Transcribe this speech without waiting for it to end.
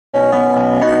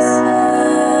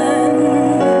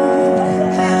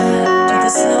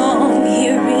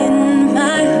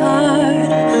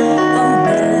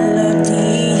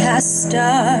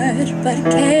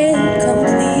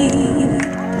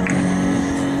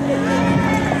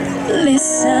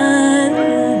Listen,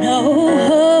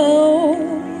 oh,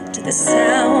 to the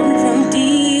sound from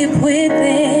deep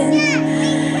within.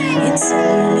 It's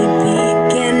only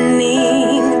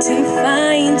beginning to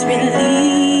find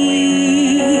release.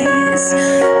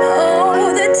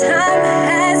 Oh, the time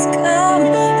has come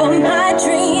for my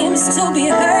dreams to be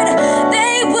heard.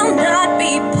 They will not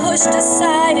be pushed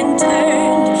aside and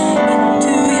turned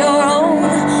into your own,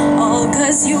 all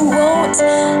 'cause you won't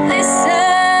listen.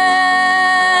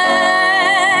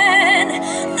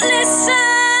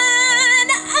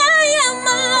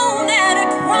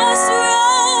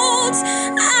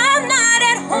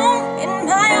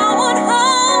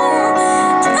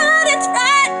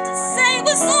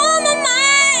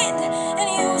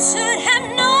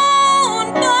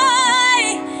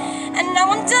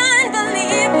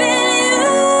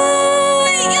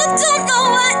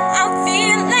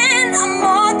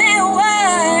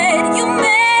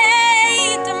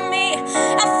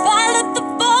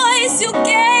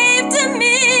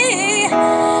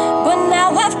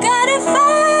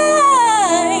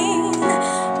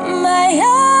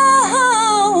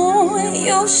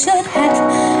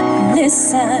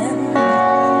 Listen,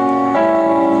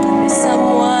 there's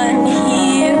someone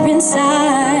here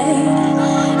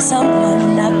inside,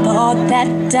 someone I thought that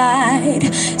died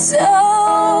so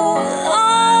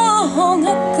long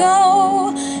ago.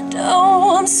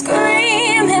 Oh, I'm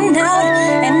screaming out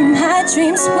and my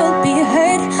dreams will be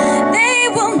heard. They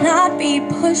will not be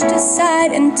pushed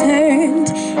aside and turned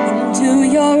into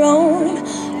your own,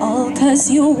 all 'cause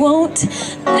you won't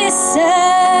listen.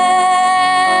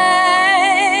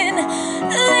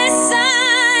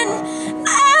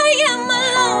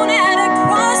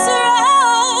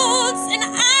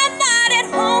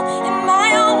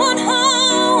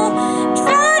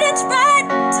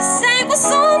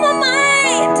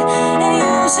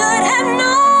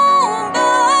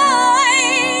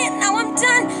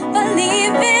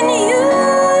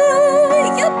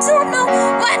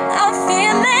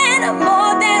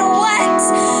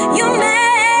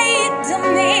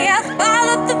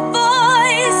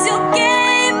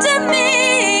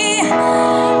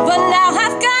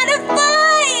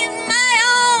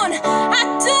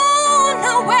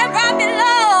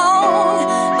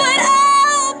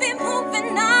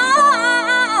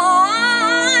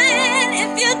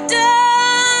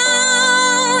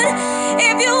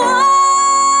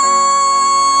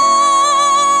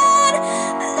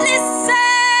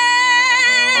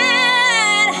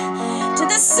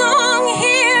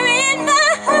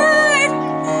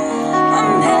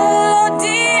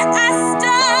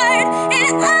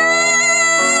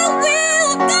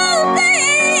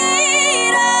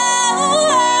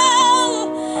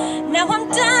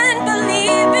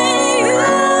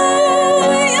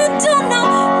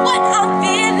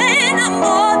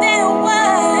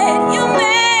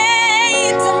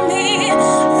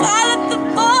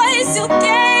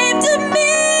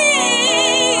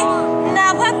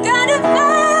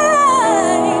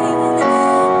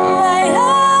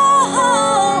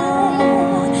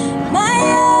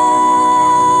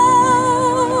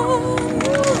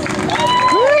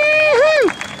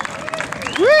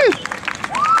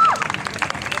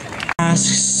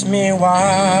 Asks me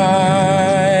why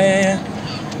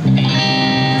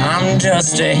I'm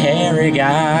just a hairy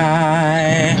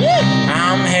guy.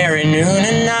 I'm hairy noon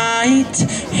and night.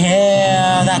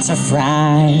 Yeah, that's a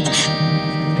fright.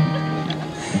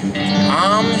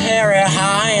 I'm hairy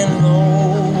high and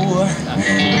low.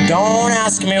 Don't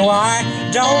ask me why,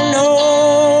 don't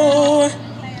know.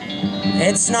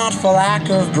 It's not for lack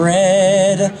of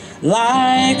bread,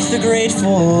 like the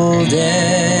Grateful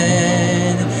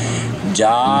Dead.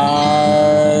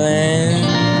 Darling,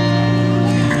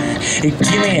 give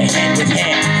me a hand with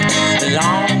hair,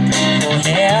 long beautiful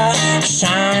hair,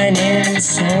 shining,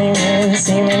 swinging,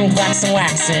 seeming waxing,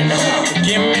 waxing.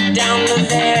 Give me down to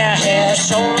there, hair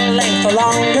shoulder length or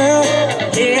longer.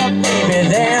 Here, baby,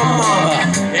 there, mama,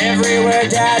 everywhere,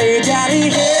 daddy, daddy,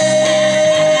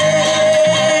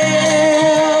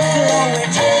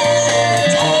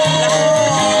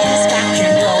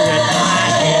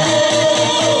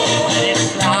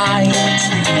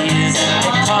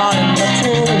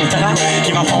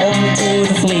 home to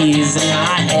the fleas in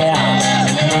my hair.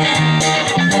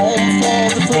 Home for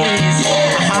the fleas,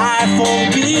 a hive for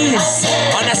bees,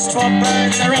 a nest for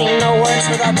birds. There ain't no words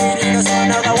without beauty, the sun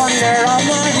or the wonder of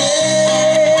my hair.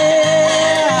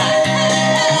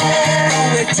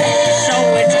 Show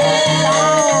it,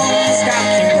 long, the scalp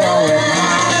can grow in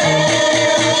my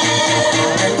hair.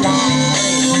 Long,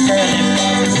 curly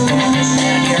fuzz,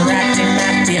 you're acting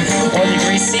matty, or the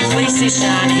greasy, fleecy,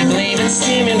 shiny, gleaming,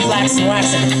 steaming, flaxen,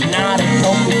 waxing, knotted,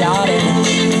 polka dotted,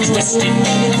 twisted,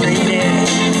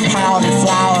 braided, powdered,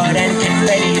 flowered, and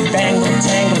confetti, bangled,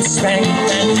 tangled,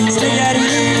 spangled, and spaghetti.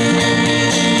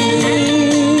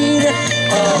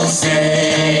 Oh,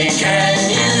 say, can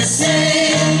you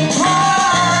sing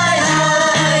my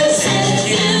eyes?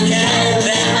 You can,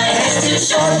 then my head's too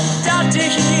short. Down to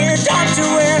here, down to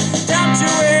where, down to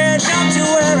where, down to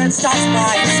where it stops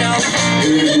by itself.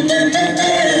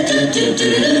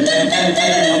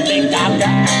 Big doctor,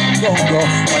 go-go,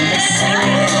 when they sing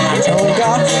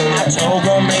in my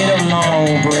toga made of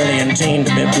long, brilliant, tamed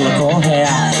biblical hair.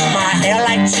 My hair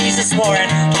like Jesus wore it.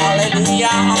 Hallelujah,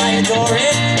 I adore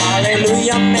it.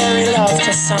 Hallelujah, Mary loved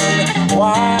her son.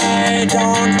 Why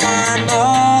don't my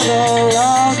mother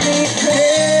love me?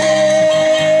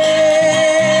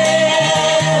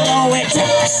 Blow it,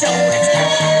 show it,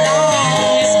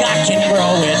 long as God can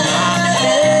grow it.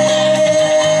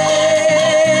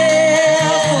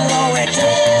 Blow it,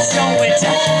 show it,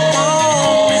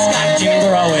 long as God can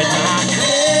grow it.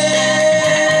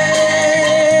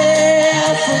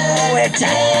 Blow it, show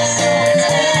it,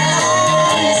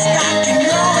 long as God can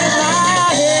grow it.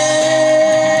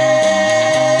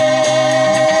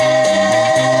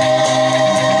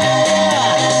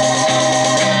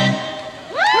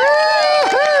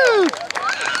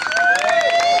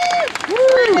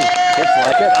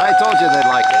 I told you they'd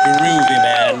like it. Groovy,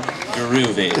 man.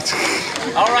 Groovy.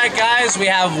 All right, guys, we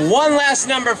have one last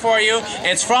number for you.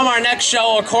 It's from our next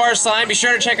show, A Chorus Line. Be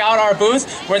sure to check out our booth.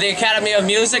 We're the Academy of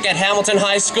Music at Hamilton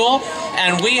High School,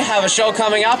 and we have a show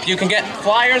coming up. You can get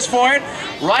flyers for it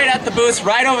right at the booth,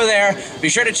 right over there. Be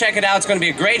sure to check it out. It's going to be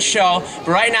a great show. But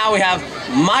right now, we have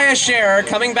Maya Scherer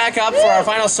coming back up for our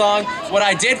final song, What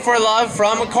I Did for Love,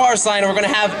 from A Chorus Line. We're going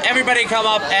to have everybody come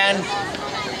up and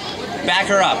back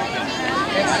her up.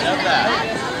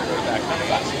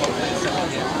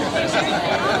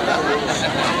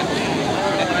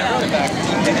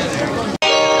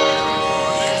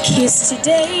 Kiss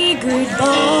today goodbye.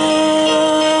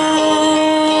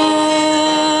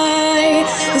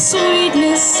 The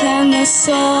sweetness and the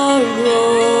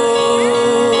sorrow.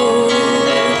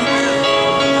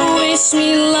 Wish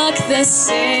me luck the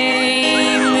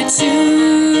same to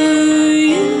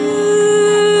you.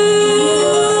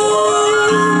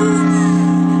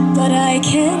 But I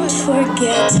can't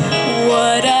forget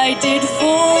what I did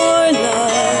for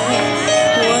love.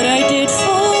 What I did for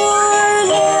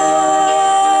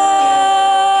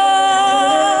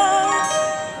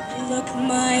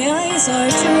are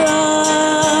dry.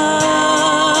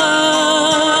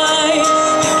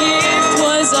 The gift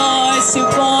was ours to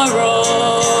borrow.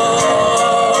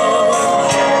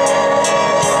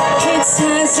 It's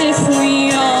as if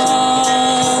we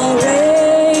always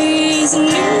knew.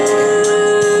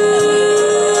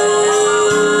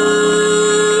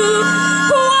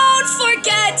 Won't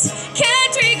forget,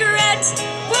 can't regret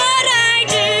what I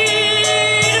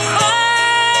did for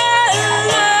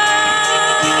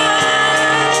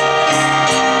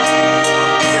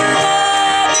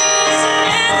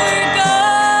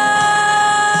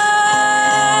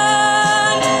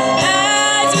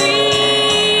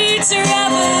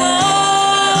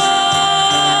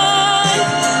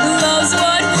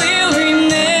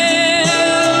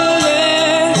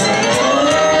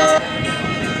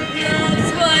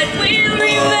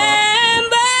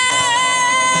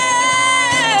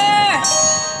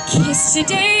kiss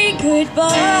today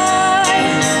goodbye.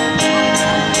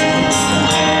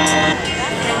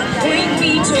 Bring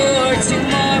me toward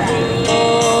tomorrow.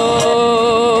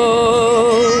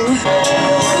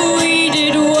 We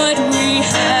did what we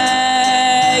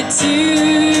had to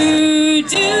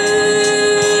do.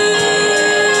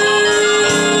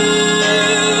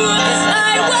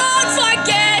 I won't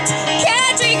forget,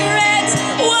 can't regret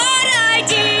what I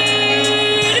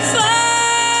did for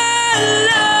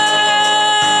love.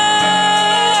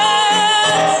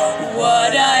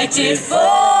 What I did for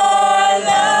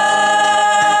love.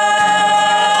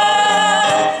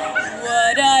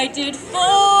 What I did for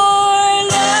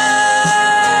love.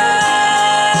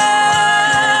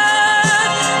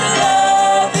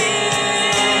 Love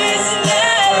is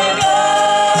never gone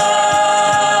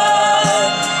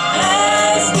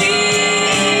as we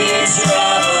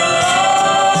travel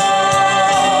on.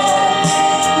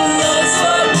 Love's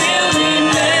what we'll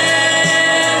remember.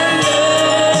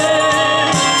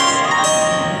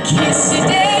 Kiss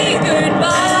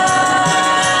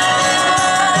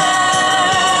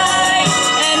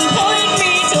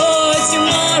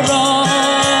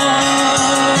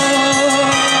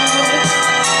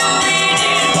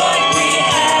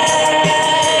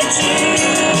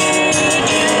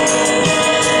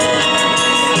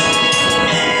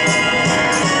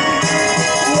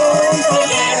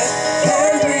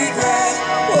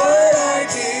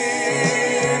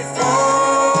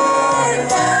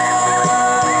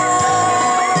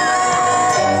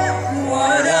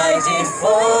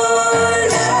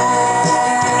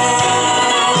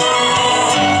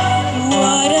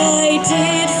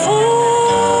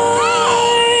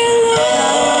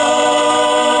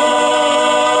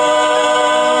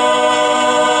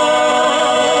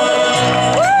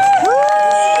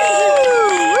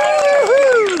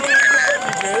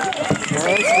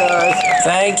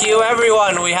Thank you,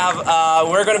 everyone.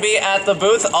 We're going to be at the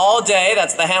booth all day.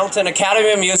 That's the Hamilton Academy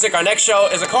of Music. Our next show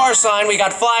is a chorus line. We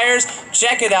got flyers.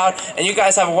 Check it out. And you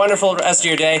guys have a wonderful rest of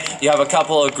your day. You have a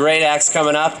couple of great acts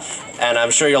coming up, and I'm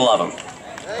sure you'll love them.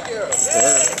 Thank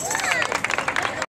you.